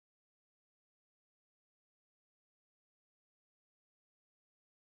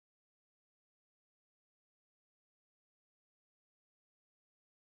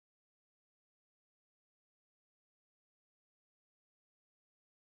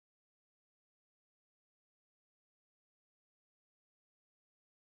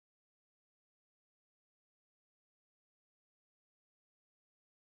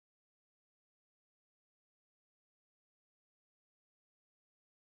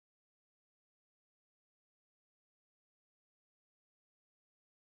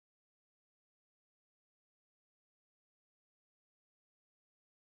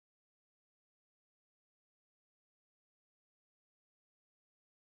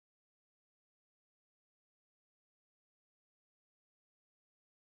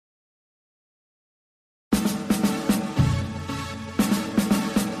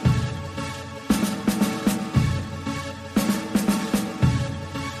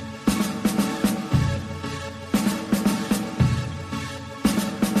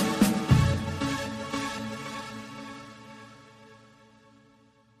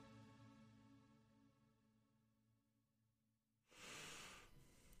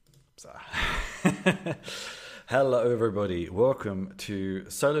Hello everybody, welcome to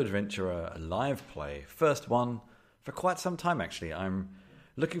Solo Adventurer Live Play. First one for quite some time actually. I'm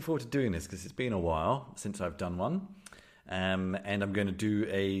looking forward to doing this because it's been a while since I've done one. And I'm going to do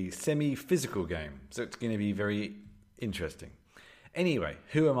a semi-physical game, so it's going to be very interesting. Anyway,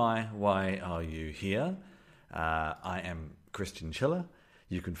 who am I? Why are you here? I am Christian Schiller.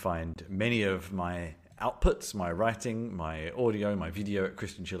 You can find many of my outputs, my writing, my audio, my video at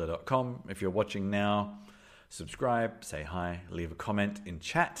christianschiller.com. If you're watching now, subscribe, say hi, leave a comment in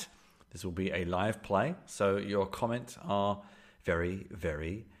chat. This will be a live play, so your comments are very,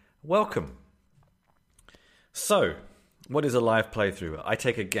 very welcome. So, what is a live playthrough? I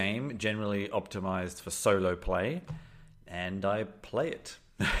take a game generally optimized for solo play, and I play it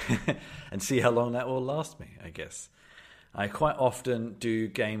and see how long that will last me, I guess. I quite often do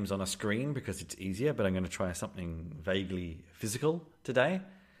games on a screen because it's easier, but I'm going to try something vaguely physical today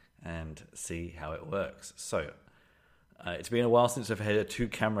and see how it works. So, it's been a while since I've had a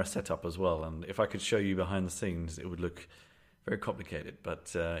 2-camera setup as well, and if I could show you behind the scenes, it would look very complicated, but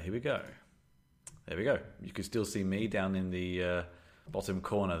here we go. There we go. You can still see me down in the bottom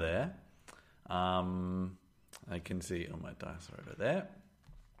corner there. I can see on my dice over there.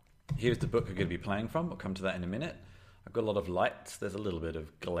 Here's the book I'm going to be playing from. We'll come to that in a minute. I've got a lot of lights. There's a little bit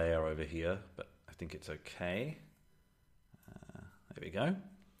of glare over here, but I think it's okay. There we go.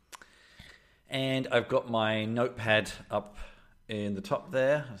 And I've got my notepad up in the top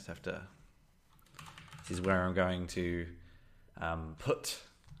there. I just have to... This is where I'm going to put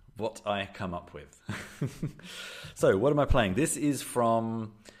what I come up with. So, what am I playing? This is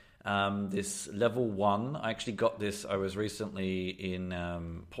from this level 1. I actually got this. I was recently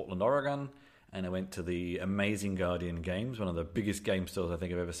in Portland, Oregon, and I went to the Amazing Guardian Games, one of the biggest game stores I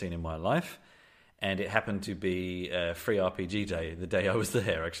think I've ever seen in my life. And it happened to be free RPG day, the day I was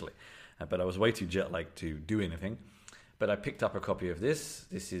there, actually. But I was way too jet-lagged to do anything. But I picked up a copy of this.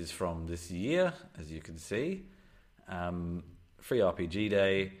 This is from this year, as you can see. Free RPG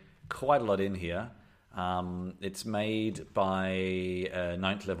day, quite a lot in here. It's made by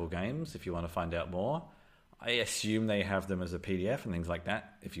 9th Level Games, if you want to find out more. I assume they have them as a PDF and things like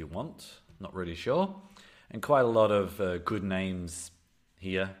that, if you want. Not really sure. And quite a lot of good names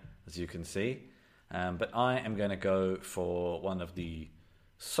here, as you can see. But I am going to go for one of the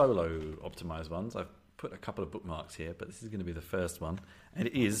solo optimized ones. I've put a couple of bookmarks here, but this is going to be the first one. And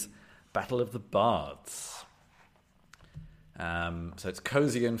it is Battle of the Bards. So it's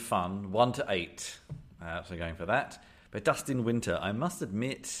cozy and fun, 1 to 8. So going for that. But Dustin Winter, I must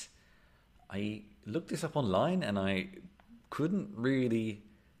admit, I looked this up online and I couldn't really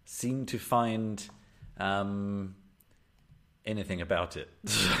seem to find anything about it.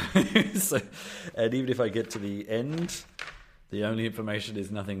 And even if I get to the end, the only information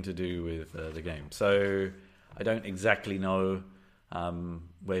is nothing to do with the game. So I don't exactly know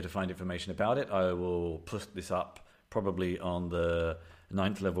where to find information about it. I will put this up probably on the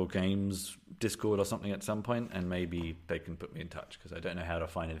 9th Level Games Discord or something at some point, and maybe they can put me in touch because I don't know how to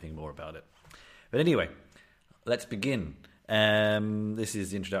find anything more about it. But anyway, let's begin. This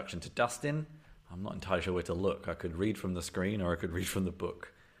is the introduction to Dustin. I'm not entirely sure where to look. I could read from the screen or I could read from the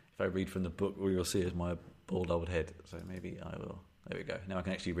book. If I read from the book, all you'll see is my bald old head. So maybe I will. There we go. Now I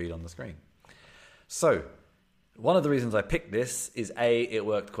can actually read on the screen. So, one of the reasons I picked this is A, it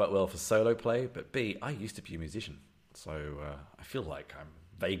worked quite well for solo play, but B, I used to be a musician. So I feel like I'm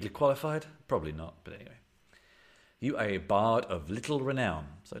vaguely qualified. Probably not, but anyway. You are a bard of little renown,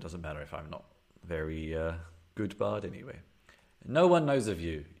 so it doesn't matter if I'm not very good bard anyway. No one knows of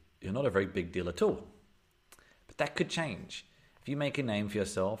you. You're not a very big deal at all. But that could change. If you make a name for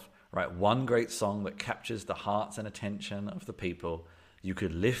yourself, write one great song that captures the hearts and attention of the people, you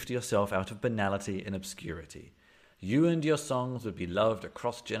could lift yourself out of banality and obscurity. You and your songs would be loved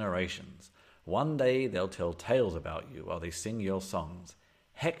across generations. One day they'll tell tales about you while they sing your songs.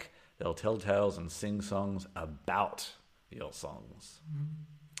 Heck, they'll tell tales and sing songs about your songs.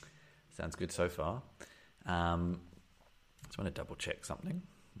 Sounds good so far. Just want to double check something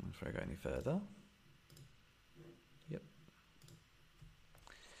before I go any further. Yep.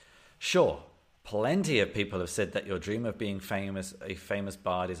 Sure, plenty of people have said that your dream of being a famous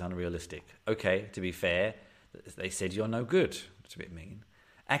bard is unrealistic. Okay, to be fair, they said you're no good. It's a bit mean.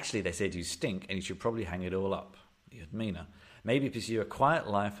 Actually, they said you stink and you should probably hang it all up. You're meaner. Maybe pursue a quiet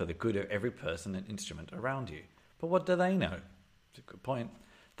life for the good of every person and instrument around you. But what do they know? It's a good point.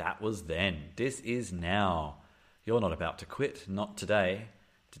 That was then. This is now. You're not about to quit. Not today.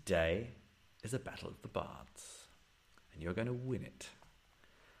 Today is a battle of the bards. And you're going to win it.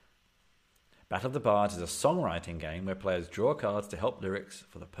 Battle of the Bards is a songwriting game where players draw cards to help lyrics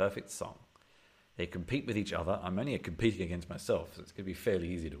for the perfect song. They compete with each other. I'm only competing against myself, so it's going to be fairly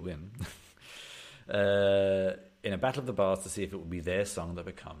easy to win. In a Battle of the Bards to see if it will be their song that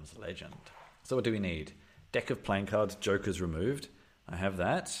becomes legend. So what do we need? Deck of playing cards, Jokers removed. I have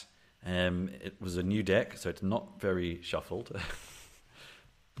that. It was a new deck, so it's not very shuffled.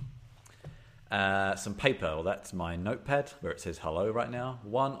 Some paper. Well, that's my notepad where it says hello right now.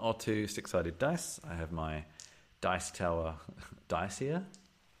 1 or 2 six-sided dice. I have my Dice Tower dice here.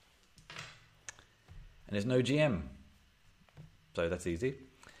 And there's no GM. So that's easy.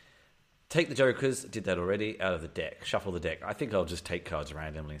 Take the Jokers, did that already, out of the deck. Shuffle the deck. I think I'll just take cards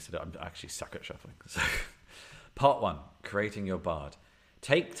randomly instead. I actually suck at shuffling. So, part 1, creating your bard.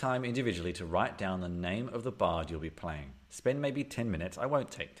 Take time individually to write down the name of the bard you'll be playing. Spend maybe 10 minutes, I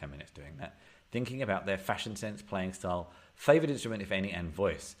won't take 10 minutes doing that, thinking about their fashion sense, playing style, favourite instrument if any, and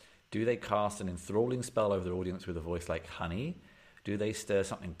voice. Do they cast an enthralling spell over their audience with a voice like honey? Do they stir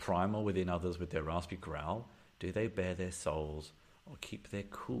something primal within others with their raspy growl? Do they bare their souls or keep their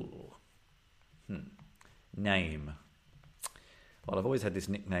cool? Name. Well, I've always had this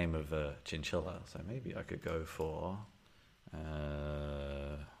nickname of Chinchilla, so maybe I could go for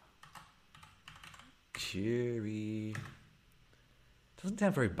Cheery. Doesn't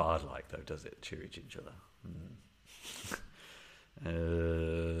sound very bard-like, though, does it? Cheery Chinchilla.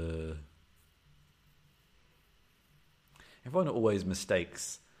 Everyone always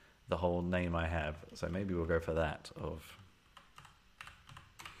mistakes the whole name I have, so maybe we'll go for that.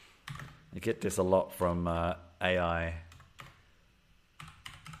 I get this a lot from AI.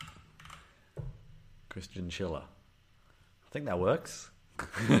 Christian Schiller. I think that works.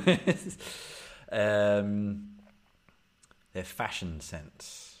 Their fashion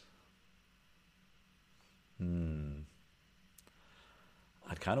sense. I'd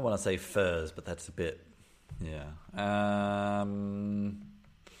kind of want to say furs, but that's a bit... Yeah.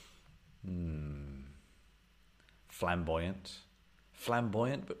 Flamboyant.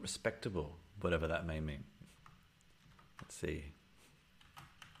 Flamboyant but respectable, whatever that may mean. Let's see.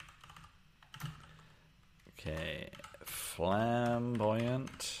 Okay.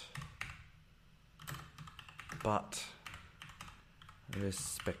 Flamboyant but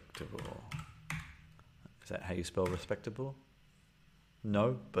respectable. Is that how you spell respectable?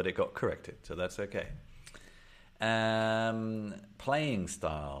 No, but it got corrected, so that's okay. Playing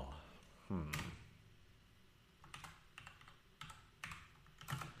style.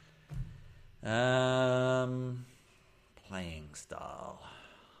 Playing style.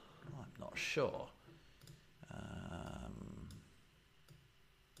 I'm not sure.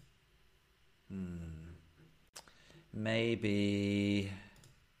 Maybe.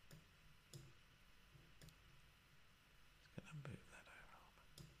 Just gonna move that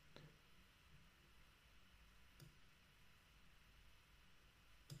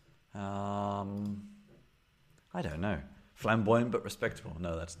over. I don't know. Flamboyant but respectable.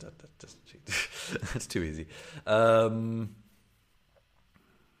 No, that's just that's too easy.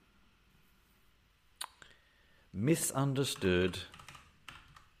 Misunderstood.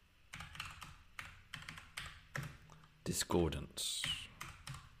 Discordance.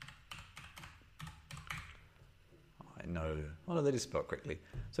 I know. Oh no, that is spelled correctly.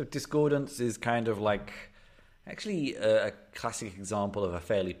 So discordance is kind of like, actually, a classic example of a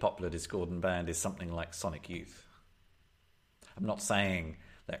fairly popular discordant band is something like Sonic Youth. I'm not saying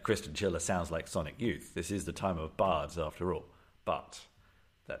that Christian Schiller sounds like Sonic Youth. This is the time of bards, after all. But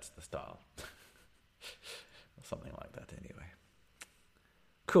that's the style. Or something like that, anyway.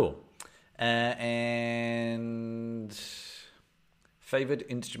 Cool. And favoured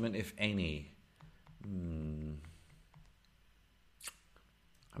instrument, if any. I'm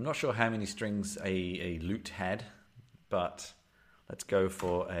not sure how many strings a lute had, but let's go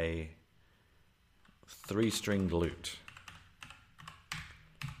for a 3-stringed lute.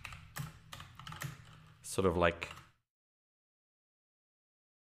 Sort of like...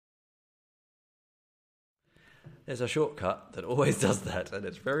 There's a shortcut that always does that, and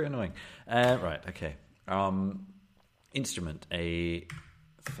it's very annoying. Right, okay. Instrument, a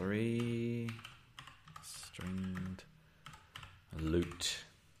 3-stringed lute.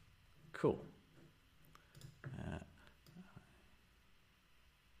 Cool.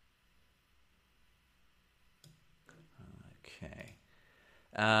 Okay.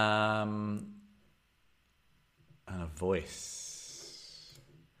 And a voice.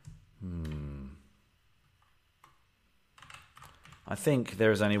 I think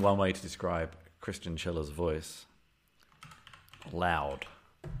there is only one way to describe Christian Schiller's voice. Loud.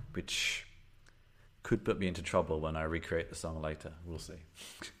 Which could put me into trouble when I recreate the song later. We'll see.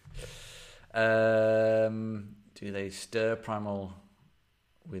 Do they stir primal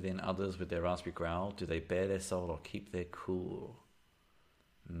within others with their raspy growl? Do they bare their soul or keep their cool?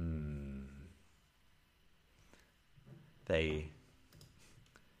 They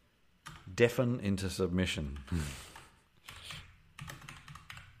deafen into submission.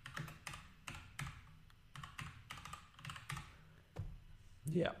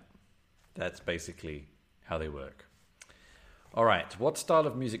 Yeah, that's basically how they work. All right, what style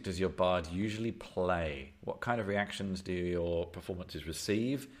of music does your bard usually play? What kind of reactions do your performances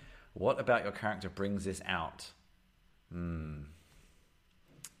receive? What about your character brings this out?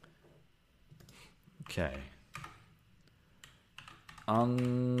 Okay.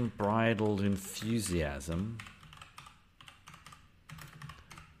 Unbridled enthusiasm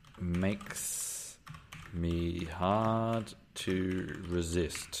makes me hard to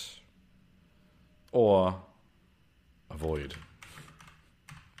resist or avoid.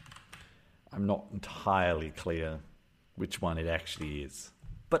 I'm not entirely clear which one it actually is,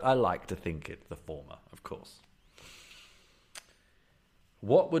 but I like to think it's the former, of course.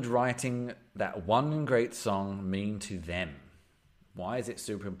 What would writing that one great song mean to them? Why is it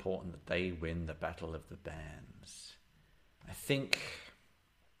super important that they win the Battle of the Bands? I think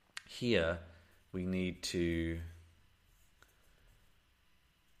here we need to...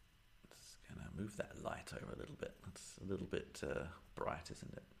 Just going to move that light over a little bit. It's a little bit bright,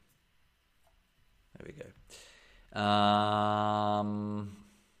 isn't it? There we go.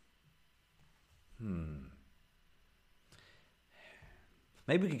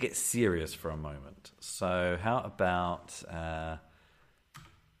 Maybe we could get serious for a moment. So how about...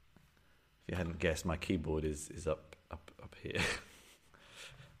 if you hadn't guessed, my keyboard is up here.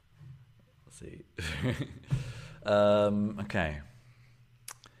 Let's see. Okay.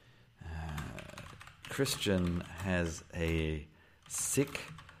 Christian has a sick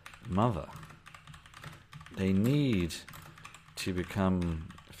mother. They need to become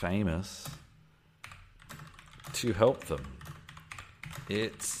famous to help them.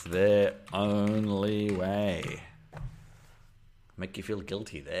 It's their only way. Make you feel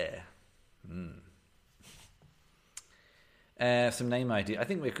guilty there. Some name idea. I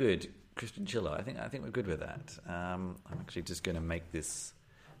think we're good. Christian Chiller. I think we're good with that. I'm actually just going to make this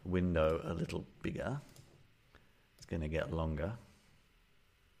window a little bigger. It's going to get longer.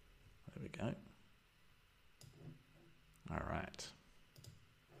 There we go. All right.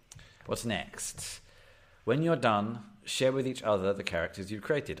 What's next? When you're done, share with each other the characters you've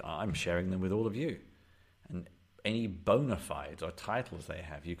created. I'm sharing them with all of you. And any bona fides or titles they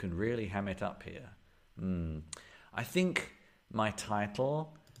have, you can really ham it up here. I think my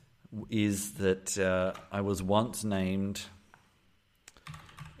title is that I was once named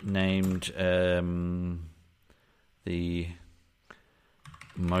the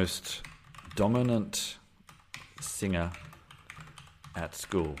most dominant singer at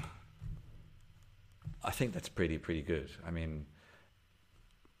school. I think that's pretty good. I mean,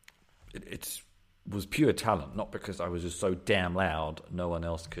 it was pure talent, not because I was just so damn loud no one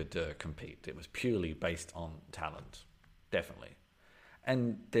else could compete. It was purely based on talent, definitely.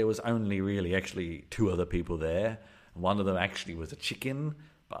 And there was only really actually two other people there. One of them actually was a chicken,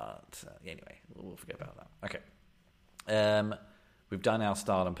 but anyway, we'll forget about that. Okay. We've done our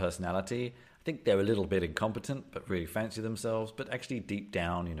style and personality. I think they're a little bit incompetent, but really fancy themselves. But actually deep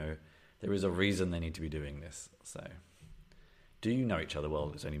down, you know, there is a reason they need to be doing this. So, do you know each other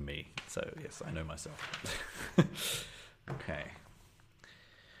well? It's only me. So, yes, I know myself. Okay.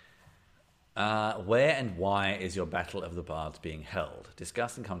 Where and why is your Battle of the Bards being held?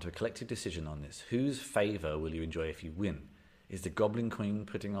 Discuss and come to a collective decision on this. Whose favour will you enjoy if you win? Is the Goblin Queen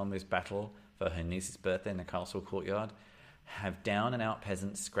putting on this battle for her niece's birthday in the castle courtyard? Have down-and-out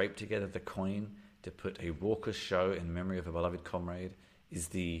peasants scraped together the coin to put a raucous show in memory of a beloved comrade? Is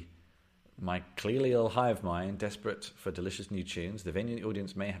my clearly ill hive mind desperate for delicious new tunes? The venue and the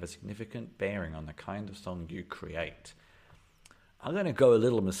audience may have a significant bearing on the kind of song you create. I'm going to go a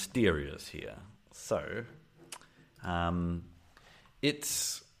little mysterious here. So,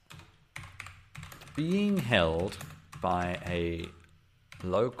 it's being held by a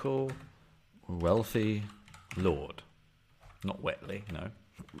local wealthy lord. Not wetly, no.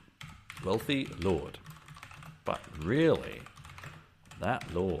 Wealthy lord. But really,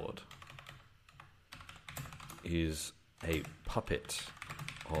 that lord is a puppet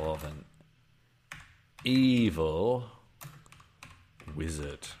of an evil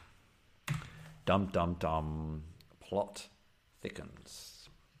wizard. Dum dum dum. Plot thickens.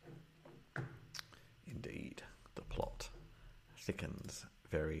 Indeed, the plot thickens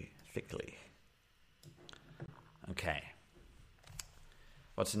very thickly. Okay.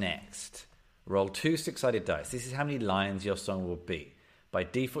 What's next? Roll 2 six-sided dice. This is how many lines your song will be. By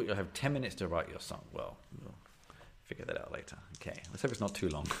default, you'll have 10 minutes to write your song. Well, we'll figure that out later. Okay, let's hope it's not too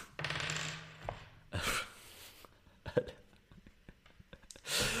long.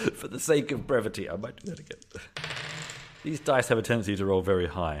 For the sake of brevity, I might do that again. These dice have a tendency to roll very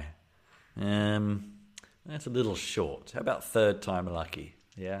high. That's a little short. How about third time lucky?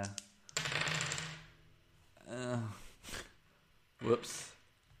 Yeah. Whoops.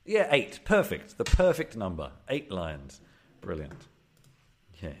 Yeah, 8. Perfect. The perfect number. 8 lines. Brilliant.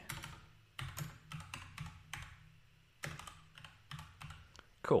 Okay.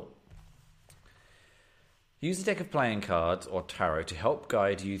 Cool. Use a deck of playing cards or tarot to help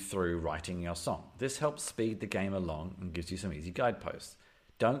guide you through writing your song. This helps speed the game along and gives you some easy guideposts.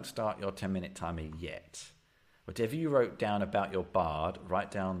 Don't start your 10-minute timer yet. Whatever you wrote down about your bard, write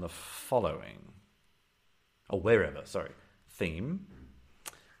down the following. Theme.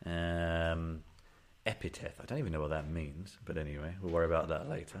 Epithet. I don't even know what that means, but anyway, we'll worry about that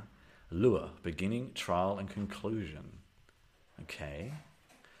later. Lure. Beginning, trial, and conclusion. Okay.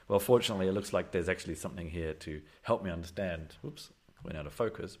 Well, fortunately, it looks like there's actually something here to help me understand. Whoops, went out of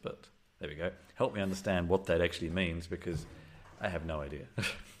focus, but there we go. Help me understand what that actually means, because I have no idea.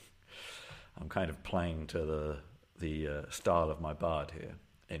 I'm kind of playing to the style of my bard here.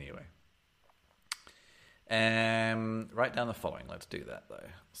 Anyway. Write down the following. Let's do that, though.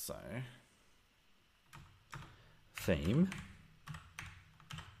 So, theme.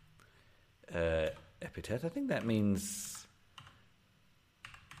 Epithet. I think that means...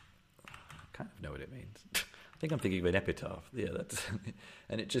 I kind of know what it means. I think I'm thinking of an epitaph. Yeah, that's...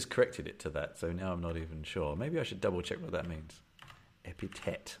 and it just corrected it to that, so now I'm not even sure. Maybe I should double check what that means.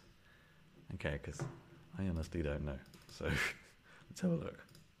 Epithet. Okay, because I honestly don't know. So, let's have a look.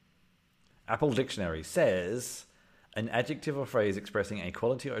 Apple Dictionary says, an adjective or phrase expressing a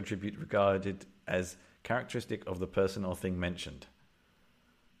quality or attribute regarded as characteristic of the person or thing mentioned.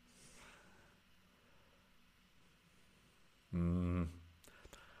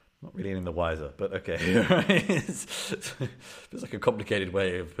 Not really any the wiser, but okay. Feels like a complicated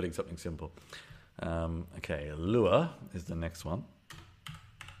way of putting something simple. Okay, lure is the next one.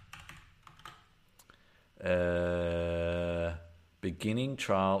 Beginning,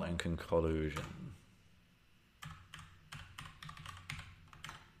 trial, and conclusion.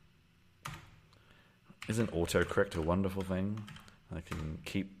 Isn't autocorrect a wonderful thing? I can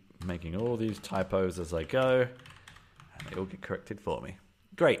keep making all these typos as I go, and they all get corrected for me.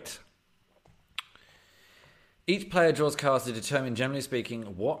 Great. Each player draws cards to determine, generally speaking,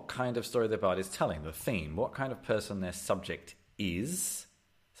 what kind of story the bard is telling, the theme, what kind of person their subject is.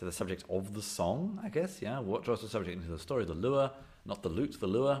 So the subject of the song, I guess, yeah. What draws the subject into the story, the lure, not the lute, the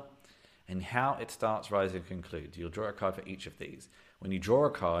lure, and how it starts, rises, and concludes. You'll draw a card for each of these. When you draw a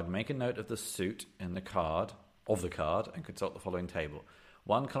card, make a note of the suit in the card, and consult the following table.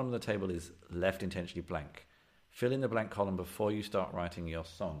 One column of the table is left intentionally blank. Fill in the blank column before you start writing your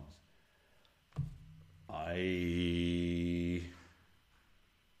songs. I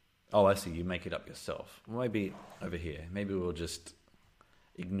see. You make it up yourself. Maybe over here. Maybe we'll just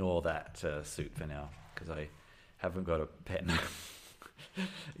ignore that suit for now, because I haven't got a pen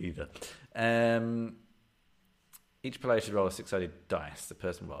either. Each player should roll a six-sided dice. The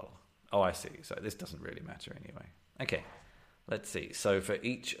person will... Oh, I see. So this doesn't really matter anyway. Okay, let's see. So for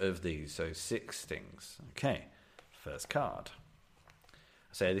each of these, so 6 things. Okay, first card.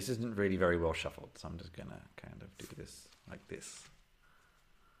 So this isn't really very well shuffled, so I'm just going to kind of do this like this.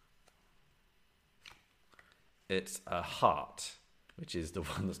 It's a heart, which is the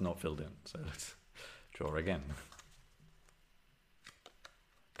one that's not filled in. So let's draw again.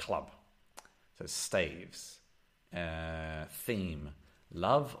 Club. So staves. Theme.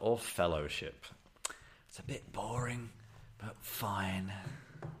 Love or fellowship. It's a bit boring, but fine.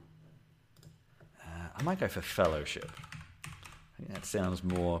 I might go for fellowship. I think that sounds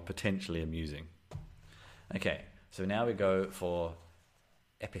more potentially amusing. Okay, so now we go for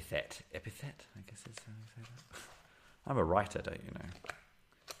epithet. Epithet, I guess is how you say that. I'm a writer, don't you know?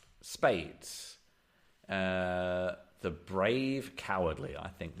 Spades. The brave, cowardly. I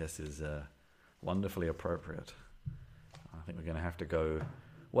think this is wonderfully appropriate. I think we're going to have to go...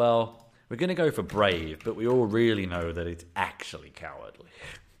 Well, we're going to go for brave, but we all really know that it's actually cowardly.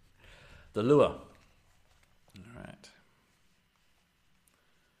 The lure. All right.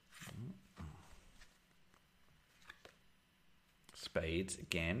 Spades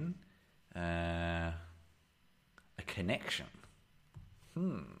again. A connection.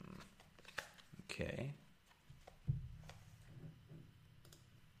 Okay.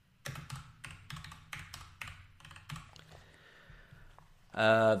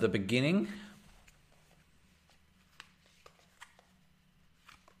 The beginning.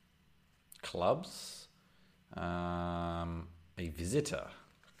 clubs. A visitor.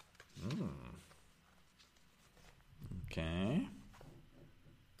 Okay.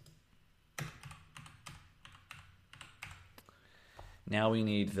 Now we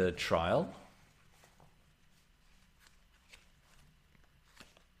need the trial.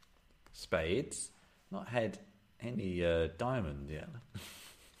 Spades. Not had any diamond yet.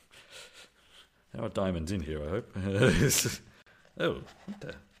 There are diamonds in here, I hope. Oh, what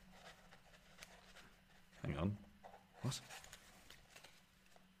the? Hang on. What?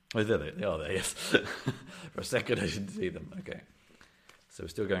 Oh, there they are there, yes. For a second I didn't see them. Okay. So we're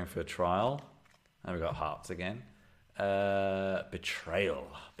still going for a trial. And we've got hearts again. Betrayal.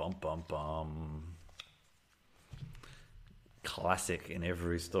 Bum, bum, bum. Classic in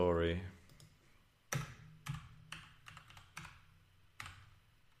every story.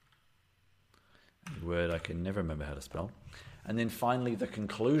 A word I can never remember how to spell. And then finally the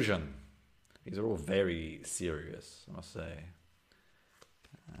conclusion. These are all very serious, I must say.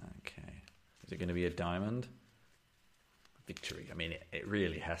 Okay. Is it going to be a diamond? Victory. I mean, it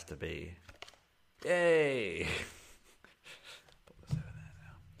really has to be. Yay! Put this over there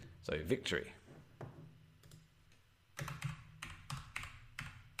now. So, victory.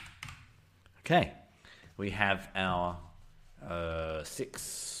 Okay. We have our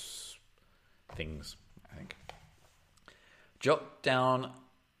 6 things, I think. Jot down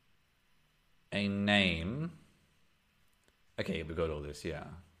a name. Okay, we got all this, yeah.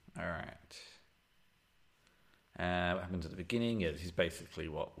 All right. What happens at the beginning? Yeah, this is basically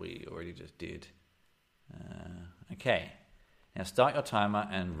what we already just did. Okay. Now start your timer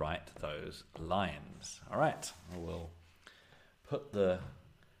and write those lines. All right. I will put the...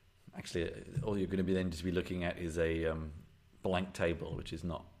 Actually, all you're going to be then just be looking at is a blank table, which is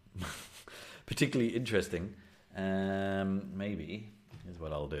not particularly interesting. Maybe, here's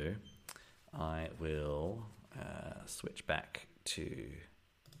what I'll do. I will switch back to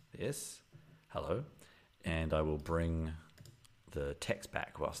this. Hello. And I will bring the text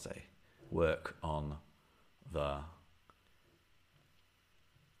back whilst I work on the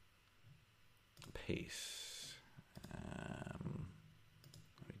piece. There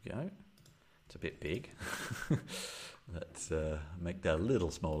we go. It's a bit big. Let's make that a little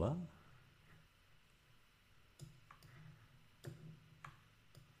smaller.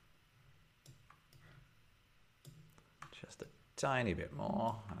 Just a tiny bit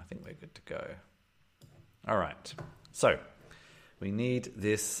more, and I think we're good to go. All right. So, we need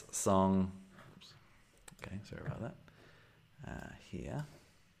this song. Oops. Okay, sorry about that. Here.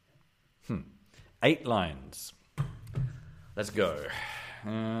 8 lines. Let's go.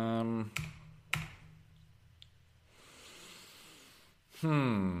 And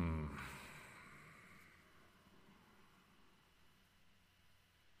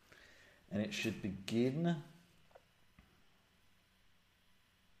it should begin.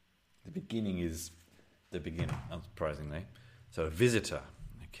 The beginning is the beginning, unsurprisingly. So, a visitor.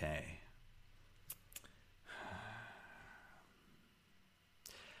 Okay.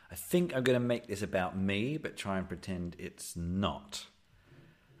 I think I'm going to make this about me, but try and pretend it's not.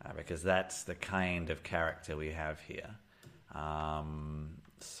 Because that's the kind of character we have here.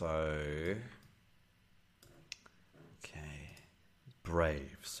 Okay.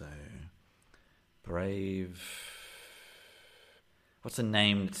 Brave. So, brave. What's a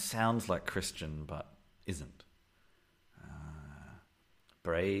name that sounds like Christian, but isn't?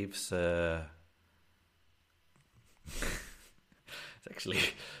 Brave Sir. It's actually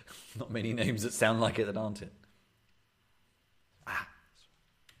not many names that sound like it that aren't it.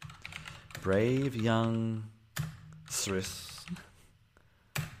 Brave young Thris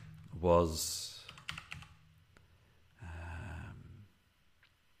was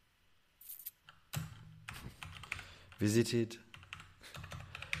visited.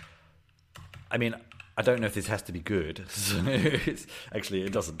 I mean, I don't know if this has to be good. So actually,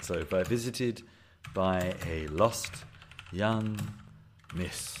 it doesn't. So, by visited by a lost young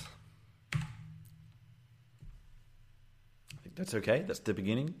miss. I think that's okay. That's the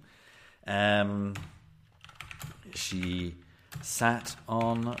beginning. She sat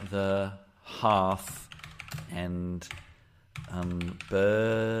on the hearth and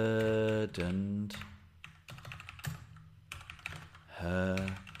unburdened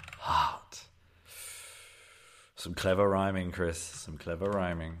her heart. Some clever rhyming, Chris. Some clever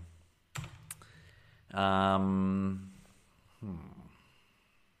rhyming.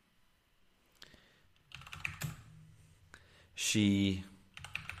 She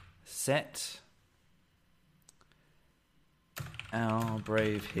set our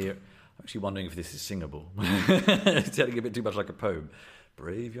brave hero. actually wondering if this is singable. It's sounding a bit too much like a poem.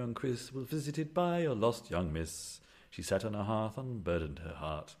 Brave young Chris was visited by a lost young miss. She sat on her hearth and burdened her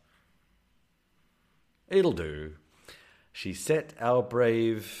heart. It'll do. She set our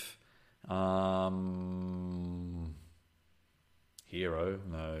brave hero.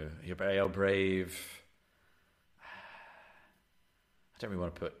 No, our brave. I don't really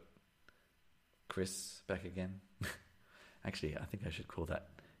want to put Chris back again. Actually, I think I should call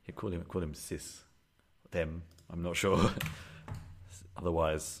him sis. Them. I'm not sure.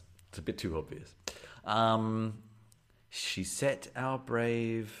 Otherwise, it's a bit too obvious. She set our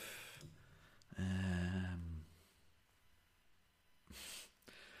brave.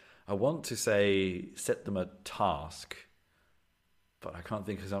 I want to say set them a task, but I can't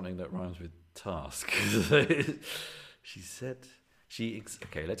think of something that rhymes with task. Okay,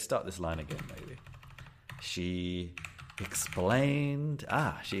 let's start this line again, maybe. She explained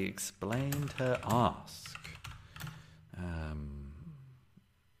her ask.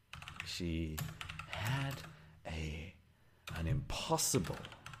 She had an impossible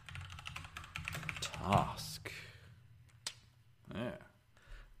task. Yeah,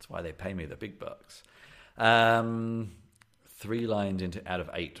 that's why they pay me the big bucks. 3 lines out of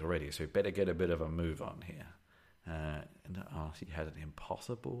 8 already, so we better get a bit of a move on here. She had an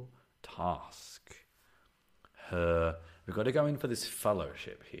impossible task. We've got to go in for this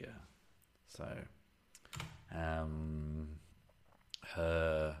fellowship here. So,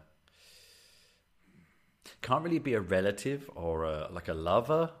 her can't really be a relative or like a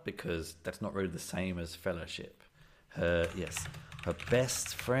lover, because that's not really the same as fellowship. Her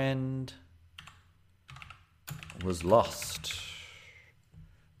best friend was lost,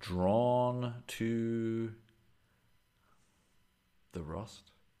 drawn to the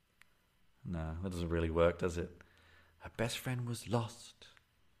Rost. No, that doesn't really work, does it? Her best friend was lost.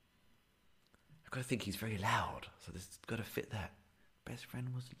 I've got to think he's very loud, so this has got to fit that. Best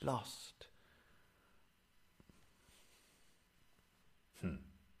friend was lost.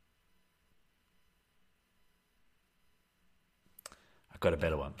 I've got a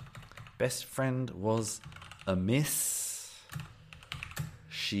better one. Best friend was amiss.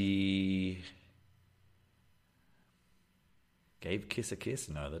 She gave Kiss a kiss?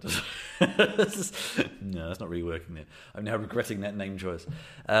 No, that doesn't. No, that's not really working there. I'm now regretting that name choice.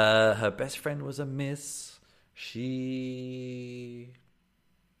 Her best friend was amiss. She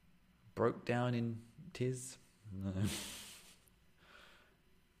broke down in tears. No.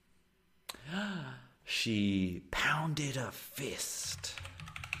 She pounded a fist.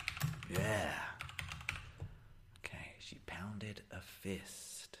 Yeah. Okay, she pounded a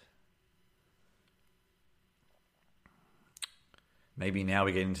fist. Maybe now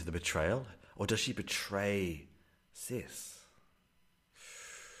we get into the betrayal. Or does she betray Sis?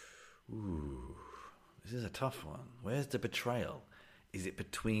 Ooh, this is a tough one. Where's the betrayal? Is it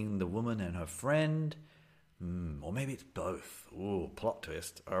between the woman and her friend? Or maybe it's both. Ooh, plot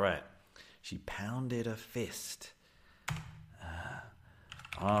twist. All right. She pounded a fist.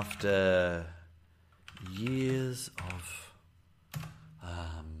 After years of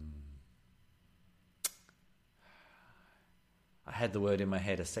I had the word in my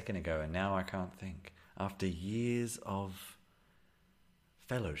head a second ago and now I can't think. After years of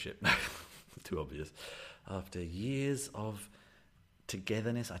fellowship. Too obvious. After years of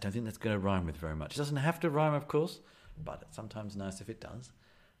togetherness. I don't think that's going to rhyme with very much. It doesn't have to rhyme, of course, but it's sometimes nice if it does.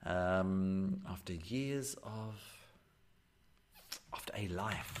 After years of... After a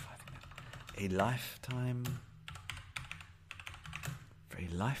life, I think. A lifetime... For a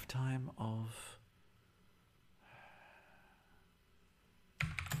lifetime of...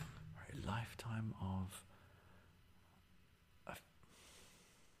 For a lifetime of...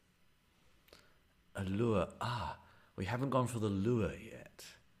 A lure. We haven't gone for the lure yet.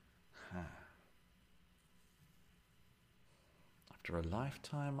 After a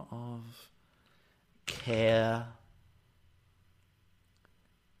lifetime of care,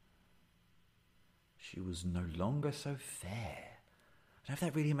 she was no longer so fair. I don't know if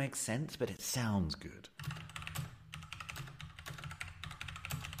that really makes sense, but it sounds good.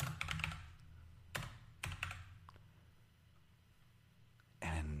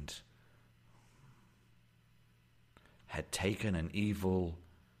 And had taken an evil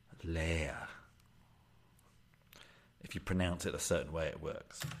lair. If you pronounce it a certain way, it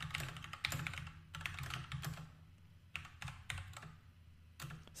works.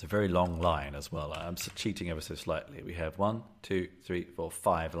 It's a very long line as well. I'm cheating ever so slightly. We have 1, 2, 3, 4,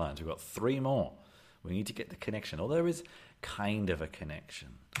 5 lines. We've got 3 more. We need to get the connection. Although there is kind of a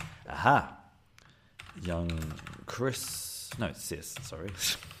connection. Aha! Young Chris... No, Sis, sorry.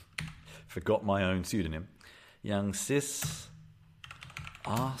 Forgot my own pseudonym. Young sis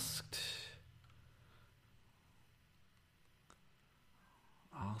asked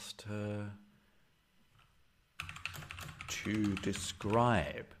her to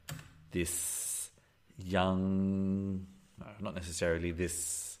describe this young... No, not necessarily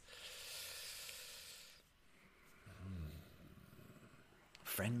this...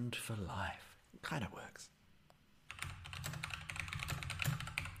 friend for life. Kind of works.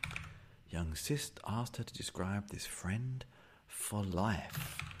 Young sis asked her to describe this friend for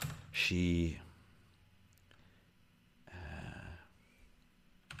life. She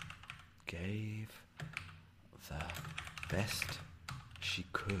gave the best she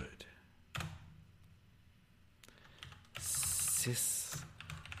could. Sis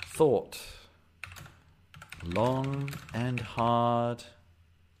thought long and hard.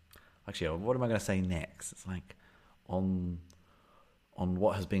 Actually, what am I going to say next? It's like on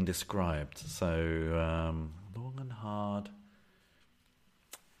what has been described. So long and hard.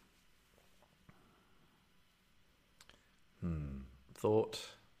 Thought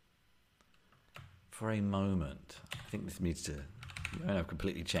for a moment. I think this needs to... I've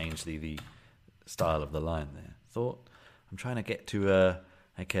completely changed the style of the line there. Thought. I'm trying to get to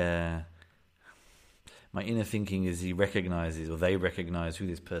my inner thinking is he recognizes, or they recognize who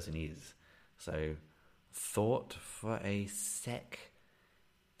this person is. So, thought for a sec.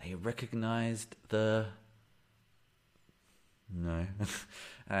 They recognized the... No.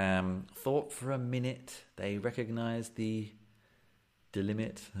 Thought for a minute. They recognized the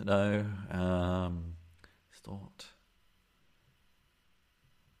delimit. No. Thought.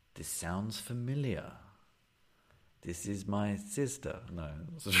 This sounds familiar. This is my sister. No.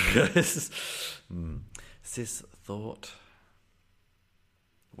 Sis thought.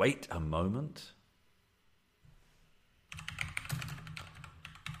 Wait a moment.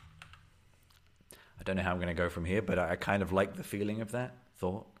 I don't know how I'm going to go from here, but I kind of like the feeling of that.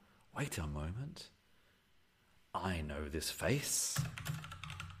 Thought. Wait a moment. I know this face.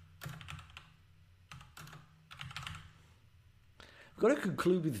 I've got to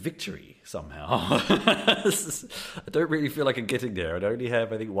conclude with victory somehow. I don't really feel like I'm getting there. I only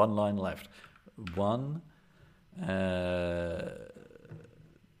have, I think, one line left. 1,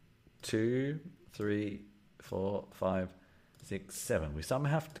 2, 3, 4, 5, 6, 7. We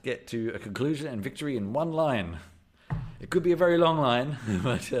somehow have to get to a conclusion and victory in one line. It could be a very long line,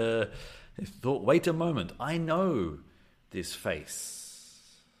 but I thought, wait a moment. I know this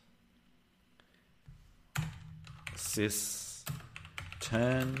face. Sis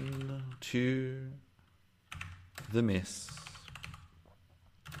turned to the miss,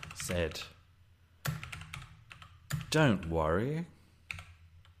 said, don't worry.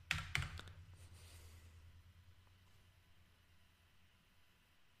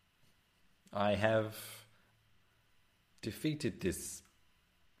 I have defeated this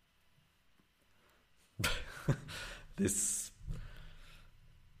this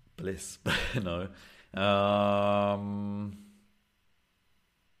bliss. No.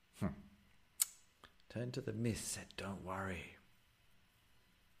 Turned to the mist, said, don't worry.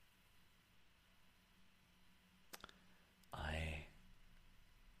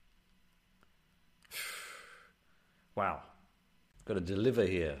 Wow. Got to deliver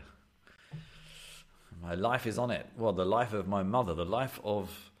here. My life is on it. Well, the life of my mother, the life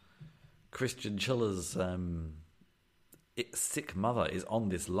of Christian Chiller's sick mother is on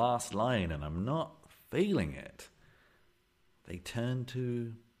this last line, and I'm not feeling it. They turn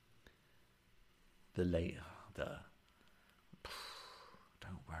to the later. Don't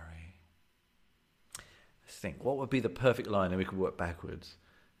worry. Let's think. What would be the perfect line, and we could work backwards?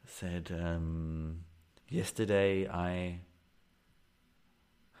 I said, yesterday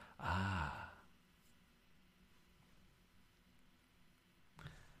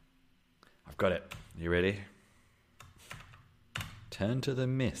I've got it. You ready? Turned to the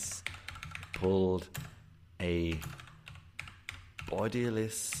miss, pulled a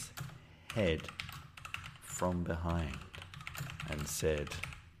bodiless head from behind and said,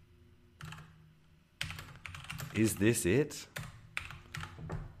 is this it?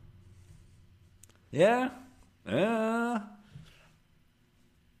 Yeah? I'm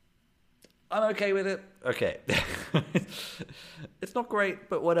okay with it. Okay. It's not great,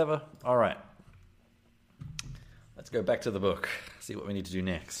 but whatever. All right. Let's go back to the book. See what we need to do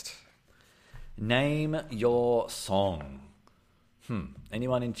next. Name your song.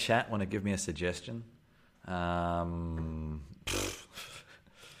 Anyone in chat want to give me a suggestion?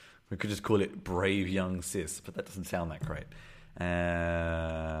 We could just call it Brave Young Sis, but that doesn't sound that great.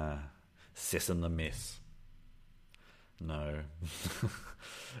 Sis and the Miss. No.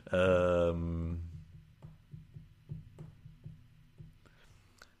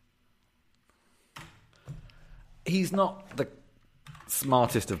 He's not the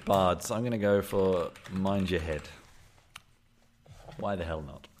smartest of bards, so I'm going to go for Mind Your Head. Why the hell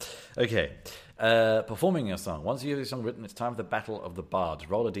not? Okay. Performing your song. Once you have your song written, it's time for the Battle of the Bards.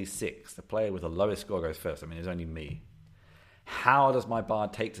 Roll a d6. The player with the lowest score goes first. I mean, it's only me. How does my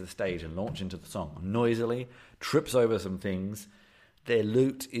bard take to the stage and launch into the song? Noisily, trips over some things. Their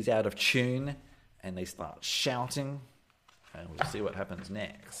lute is out of tune, and they start shouting. And we'll see what happens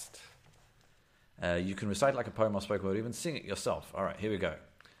next. You can recite like a poem or spoken word, even sing it yourself. All right, here we go.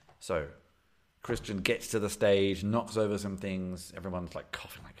 So, Christian gets to the stage, knocks over some things. Everyone's like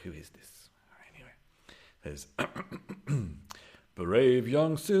coughing, like, who is this? All right, anyway, there's brave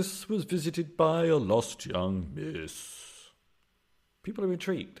young sis was visited by a lost young miss. People are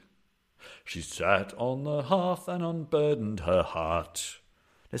intrigued. She sat on the hearth and unburdened her heart.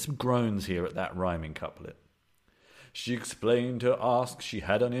 There's some groans here at that rhyming couplet. She explained her ask, she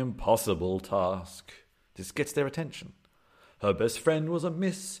had an impossible task. This gets their attention. Her best friend was a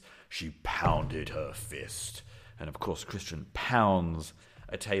miss. She pounded her fist. And of course, Christian pounds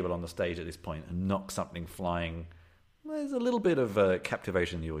a table on the stage at this point and knocks something flying. There's a little bit of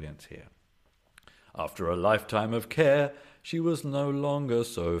captivation in the audience here. After a lifetime of care, she was no longer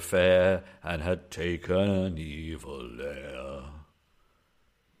so fair and had taken an evil air.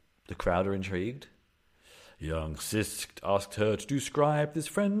 The crowd are intrigued. Young Sis asked her to describe this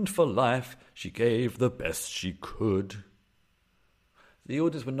friend for life. She gave the best she could. The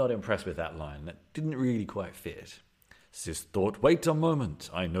audience were not impressed with that line. That didn't really quite fit. Sis thought, wait a moment,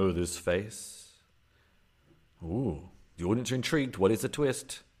 I know this face. Ooh, the audience are intrigued. What is the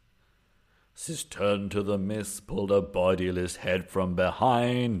twist? Sis turned to the miss, pulled a bodiless head from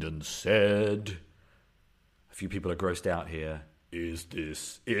behind and said... A few people are grossed out here. Is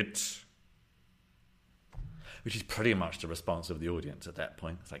this it? Which is pretty much the response of the audience at that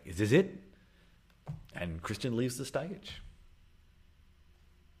point. It's like, is this it? And Christian leaves the stage.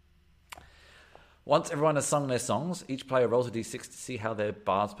 Once everyone has sung their songs, each player rolls a d6 to see how their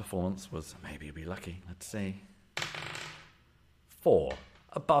bard's performance was. Maybe you'll be lucky. Let's see. 4.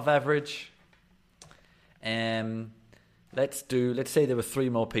 Above average. Let's say there were 3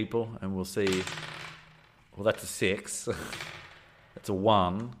 more people, and we'll see. Well, that's a 6. That's a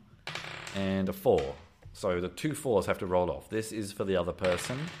 1 and a 4. So the 2 4s have to roll off. This is for the other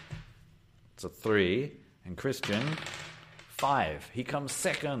person. It's a 3. And Christian, 5. He comes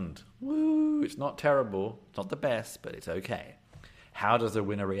second. Woo! It's not terrible. It's not the best, but it's okay. How does the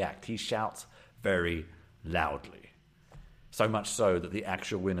winner react? He shouts very loudly. So much so that the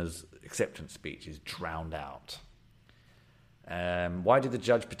actual winner's acceptance speech is drowned out. Why did the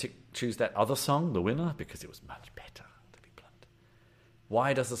judge choose that other song, the winner? Because it was much better, to be blunt.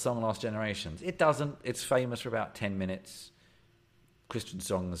 Why does the song last generations? It doesn't. It's famous for about 10 minutes. Christian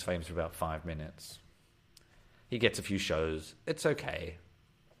song is famous for about 5 minutes. He gets a few shows. It's okay.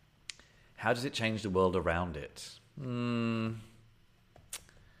 How does it change the world around it?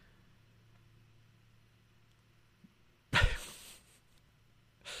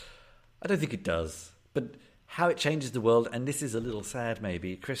 I don't think it does. But how it changes the world, and this is a little sad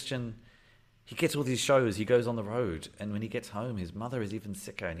maybe, Christian, he gets all these shows, he goes on the road, and when he gets home, his mother is even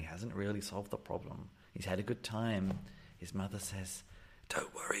sicker, and he hasn't really solved the problem. He's had a good time. His mother says,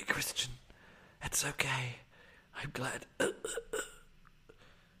 "Don't worry, Christian. It's okay. I'm glad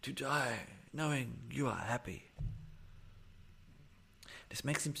to die knowing you are happy." This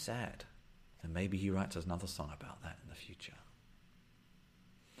makes him sad, and maybe he writes another song about that in the future.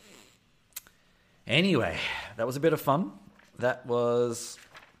 Anyway, that was a bit of fun. That was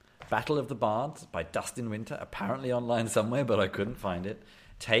Battle of the Bards by Dustin Winter, apparently online somewhere, but I couldn't find it.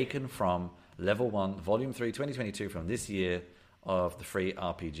 Taken from Level 1, Volume 3, 2022, from this year of the Free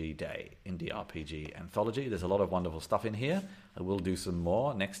RPG Day, Indie RPG Anthology. There's a lot of wonderful stuff in here. I will do some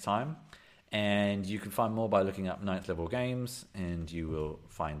more next time. And you can find more by looking up 9th Level Games, and you will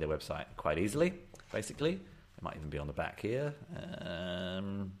find their website quite easily, basically. It might even be on the back here.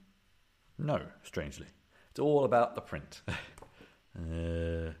 No, strangely. It's all about the print.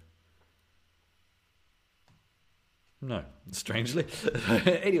 No, strangely.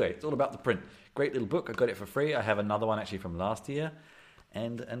 Anyway, it's all about the print. Great little book. I got it for free. I have another one actually from last year.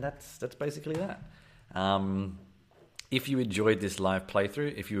 And that's basically that. If you enjoyed this live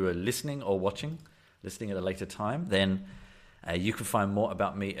playthrough, if you were listening or listening at a later time, then you can find more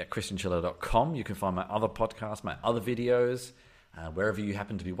about me at christianchiller.com. You can find my other podcasts, my other videos, wherever you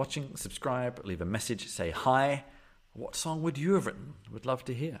happen to be watching. Subscribe, leave a message, say hi. What song would you have written? Would love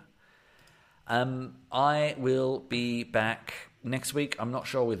to hear. I will be back next week. I'm not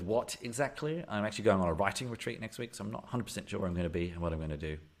sure with what exactly. I'm actually going on a writing retreat next week, so I'm not 100% sure where I'm going to be and what I'm going to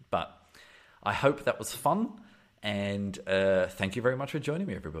do. But I hope that was fun, and thank you very much for joining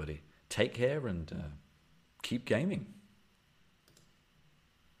me, everybody. Take care and keep gaming.